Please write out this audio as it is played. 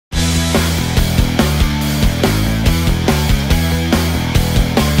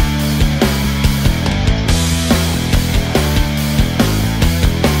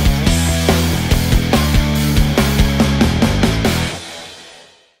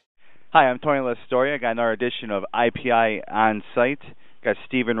Hi, I'm Tony Lastoria. I got another edition of IPI on site. Got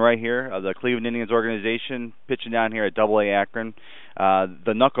Stephen Wright here of the Cleveland Indians organization, pitching down here at Double A Akron,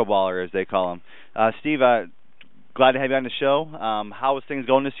 the knuckleballer as they call him. Steve, glad to have you on the show. How is things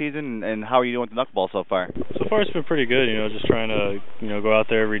going this season, and how are you doing with the knuckleball so far? So far, it's been pretty good. Just trying to go out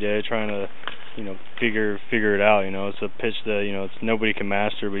there every day, trying to figure it out. It's a pitch that it's nobody can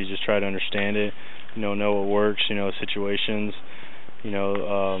master, but you just try to understand it. Know what works. Situations.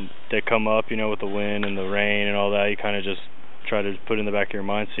 That come up, with the wind and the rain and all that, you kind of just try to put in the back of your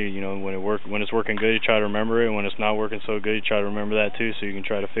mind. So, when it's working good, you try to remember it. When it's not working so good, you try to remember that too, so you can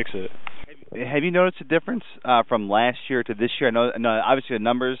try to fix it. Have you noticed a difference from last year to this year? I know obviously the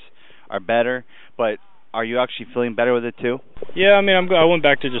numbers are better, but are you actually feeling better with it too? Yeah, I went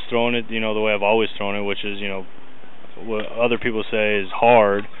back to just throwing it, the way I've always thrown it, which is, what other people say is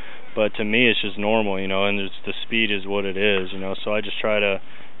hard. But to me, it's just normal, and the speed is what it is, So I just try to,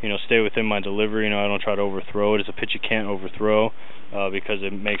 stay within my delivery. I don't try to overthrow it. It's a pitch you can't overthrow because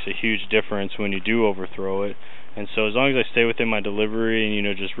it makes a huge difference when you do overthrow it. And so as long as I stay within my delivery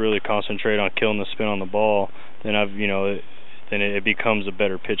and, just really concentrate on killing the spin on the ball, then then it becomes a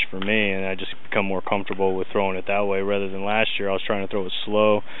better pitch for me, and I just become more comfortable with throwing it that way rather than last year. I was trying to throw it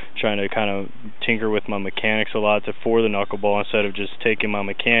slow, trying to kind of tinker with my mechanics a lot for the knuckleball instead of just taking my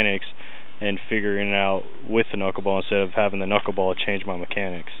mechanics and figuring it out with the knuckleball instead of having the knuckleball change my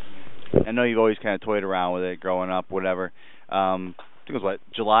mechanics. I know you've always kind of toyed around with it growing up, whatever. I think it was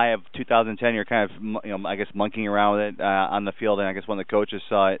July of 2010. You're kind of, I guess, monkeying around with it on the field, and I guess one of the coaches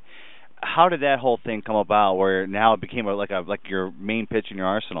saw it. How did that whole thing come about, where now it became like your main pitch in your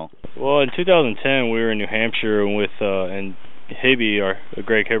arsenal? Well, in 2010, we were in New Hampshire with and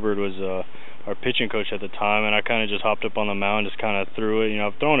Greg Hibbard was our pitching coach at the time, and I kind of just hopped up on the mound, just kind of threw it.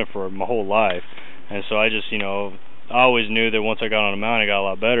 I've thrown it for my whole life, and so I just, I always knew that once I got on the mound, it got a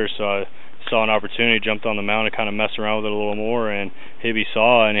lot better. So I saw an opportunity, jumped on the mound, and kind of messed around with it a little more. And Hibby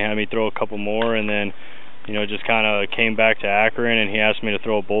saw it, and he had me throw a couple more, and then, just kind of came back to Akron, and he asked me to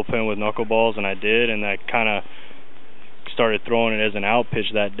throw a bullpen with knuckleballs, and I did, and I kind of started throwing it as an out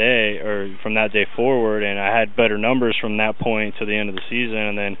pitch that day, or from that day forward, and I had better numbers from that point to the end of the season,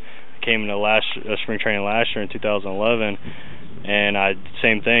 and then came into spring training last year in 2011, and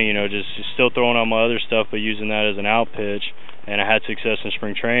same thing, just still throwing on my other stuff, but using that as an out pitch, and I had success in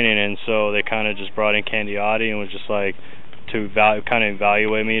spring training, and so they kind of just brought in Candiotti and was just like, to kind of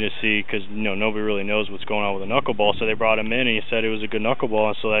evaluate me to see, because nobody really knows what's going on with a knuckleball, so they brought him in and he said it was a good knuckleball,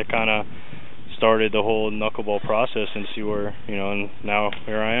 and so that kind of started the whole knuckleball process, and see where and now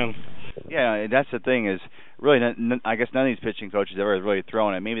here I am. Yeah, that's the thing is really I guess none of these pitching coaches ever really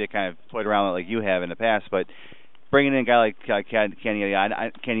thrown it. Maybe they kind of toyed around with it like you have in the past, but bringing in a guy like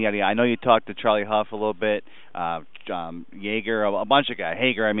Candiotti, I know you talked to Charlie Huff a little bit, Yeager, a bunch of guys,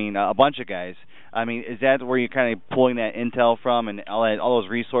 Hager, a bunch of guys. Is that where you're kind of pulling that intel from and all those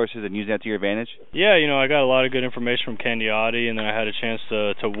resources and using that to your advantage? Yeah, I got a lot of good information from Candiotti, and then I had a chance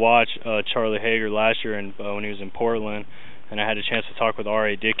to watch Charlie Hager last year when he was in Portland, and I had a chance to talk with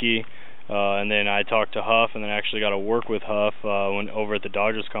R.A. Dickey, and then I talked to Huff, and then I actually got to work with Huff over at the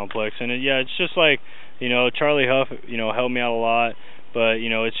Dodgers complex. And it's just like, Charlie Huff, helped me out a lot, but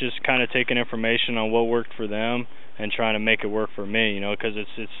it's just kind of taking information on what worked for them and trying to make it work for me, because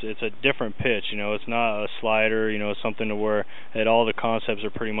it's a different pitch, it's not a slider, it's something to where all the concepts are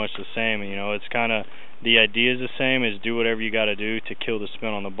pretty much the same, it's kind of, the idea is the same, is do whatever you got to do to kill the spin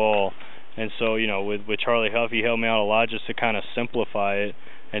on the ball. And so, with Charlie Huff, he helped me out a lot just to kind of simplify it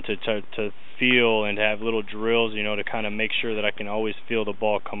and to feel and to have little drills, to kind of make sure that I can always feel the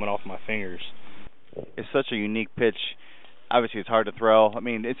ball coming off my fingers. It's such a unique pitch. Obviously, it's hard to throw.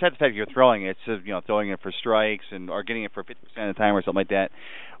 It's not the fact you're throwing it. It's just, throwing it for strikes or getting it for 50% of the time or something like that.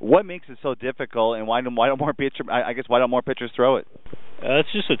 What makes it so difficult, and why don't more pitchers throw it?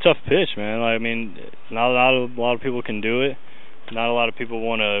 It's just a tough pitch, man. Not a lot of people can do it. Not a lot of people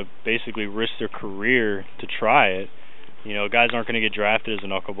want to basically risk their career to try it. Guys aren't going to get drafted as a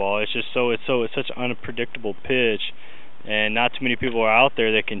knuckleball. It's just it's such an unpredictable pitch, and not too many people are out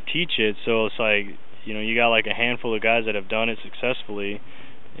there that can teach it. So it's like, you got like a handful of guys that have done it successfully,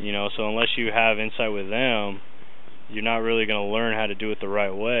 so unless you have insight with them, you're not really going to learn how to do it the right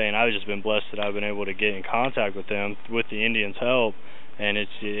way. And I've just been blessed that I've been able to get in contact with them with the Indians' help, and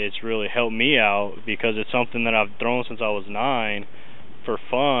it's really helped me out because it's something that I've thrown since I was 9 for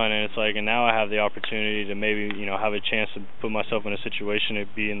fun, and it's like, and now I have the opportunity to maybe, have a chance to put myself in a situation to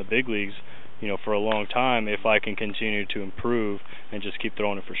be in the big leagues, for a long time if I can continue to improve and just keep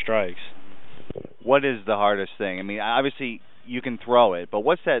throwing it for strikes. What is the hardest thing? Obviously you can throw it, but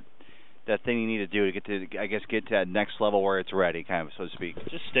what's that that thing you need to do to get to, I guess, get to that next level where it's ready, kind of, so to speak?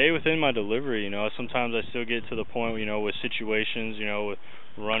 Just stay within my delivery. Sometimes I still get to the point, with situations, with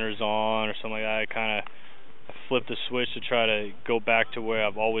runners on or something like that. I kind of flip the switch to try to go back to where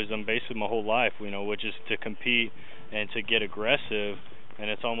I've always done basically my whole life, which is to compete and to get aggressive. And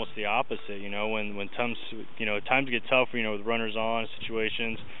it's almost the opposite, when times get tough, with runners on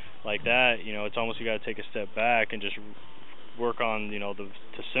situations like that, it's almost you got to take a step back and just work on,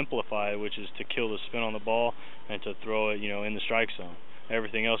 to simplify it, which is to kill the spin on the ball and to throw it, in the strike zone.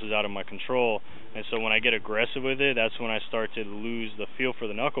 Everything else is out of my control, and so when I get aggressive with it, that's when I start to lose the feel for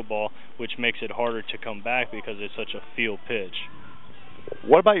the knuckleball, which makes it harder to come back because it's such a feel pitch.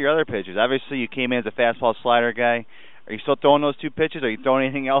 What about your other pitches? Obviously, you came in as a fastball slider guy. Are you still throwing those two pitches? Are you throwing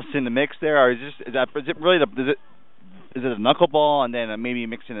anything else in the mix there, or is it a knuckleball and then maybe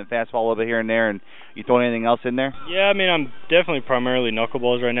mixing a fastball a little bit here and there, and you throwing anything else in there? Yeah, I'm definitely primarily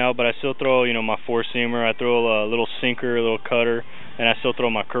knuckleballs right now, but I still throw, my four-seamer. I throw a little sinker, a little cutter, and I still throw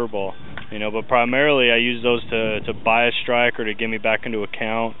my curveball. But primarily I use those to buy a strike or to get me back into a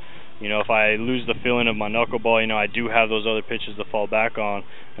count. If I lose the feeling of my knuckleball, I do have those other pitches to fall back on.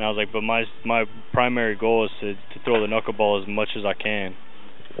 And I was like, but my primary goal is to throw the knuckleball as much as I can.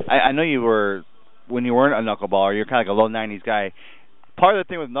 I know you were, when you weren't a knuckleballer, you're kind of like a low 90s guy. Part of the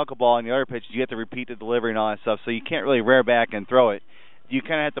thing with knuckleball and the other pitches, you have to repeat the delivery and all that stuff, so you can't really rear back and throw it. You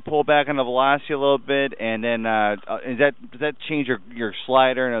kind of have to pull back on the velocity a little bit, and then does that change your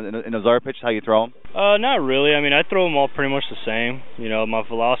slider and those other pitches, how you throw them? Not really. I throw them all pretty much the same. My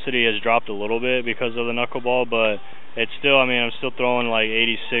velocity has dropped a little bit because of the knuckleball, but it's still, I'm still throwing like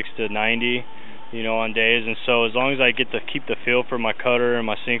 86 to 90, on days, and so as long as I get to keep the feel for my cutter and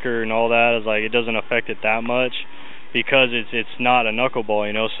my sinker and all that, it's like it doesn't affect it that much because it's not a knuckleball,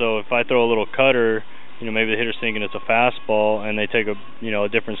 so if I throw a little cutter, maybe the hitter's thinking it's a fastball, and they take a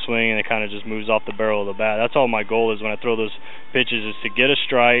different swing, and it kind of just moves off the barrel of the bat. That's all my goal is when I throw those pitches, is to get a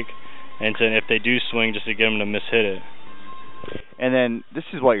strike, and if they do swing, just to get them to mishit it. And then this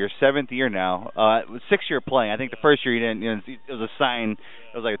is what, your 7th year now. 6th year playing. I think the first year you didn't. It was a sign.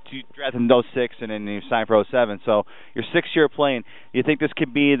 It was like you drafted in 06, and then you signed for 07. So your 6th year playing. Do you think this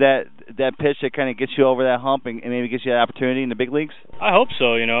could be that pitch that kind of gets you over that hump and maybe gets you that opportunity in the big leagues? I hope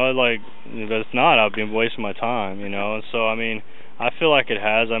so. If it's not, I'll be wasting my time. And so I feel like it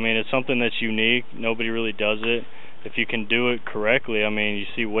has. It's something that's unique. Nobody really does it. If you can do it correctly, you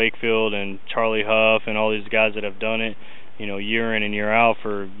see Wakefield and Charlie Huff and all these guys that have done it, year in and year out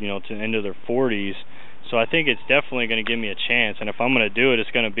for, to the end of their 40s. So I think it's definitely going to give me a chance. And if I'm going to do it,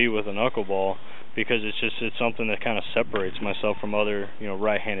 it's going to be with a knuckleball because it's something that kind of separates myself from other,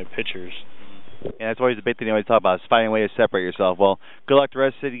 right-handed pitchers. And that's always the big thing you always talk about, is finding a way to separate yourself. Well, good luck the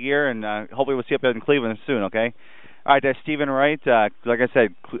rest of the year, and hopefully we'll see you up there in Cleveland soon, okay? All right, that's Stephen Wright. Like I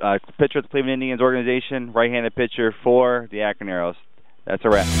said, pitcher at the Cleveland Indians organization, right-handed pitcher for the Akron Arrows. That's a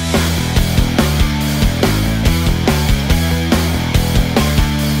wrap.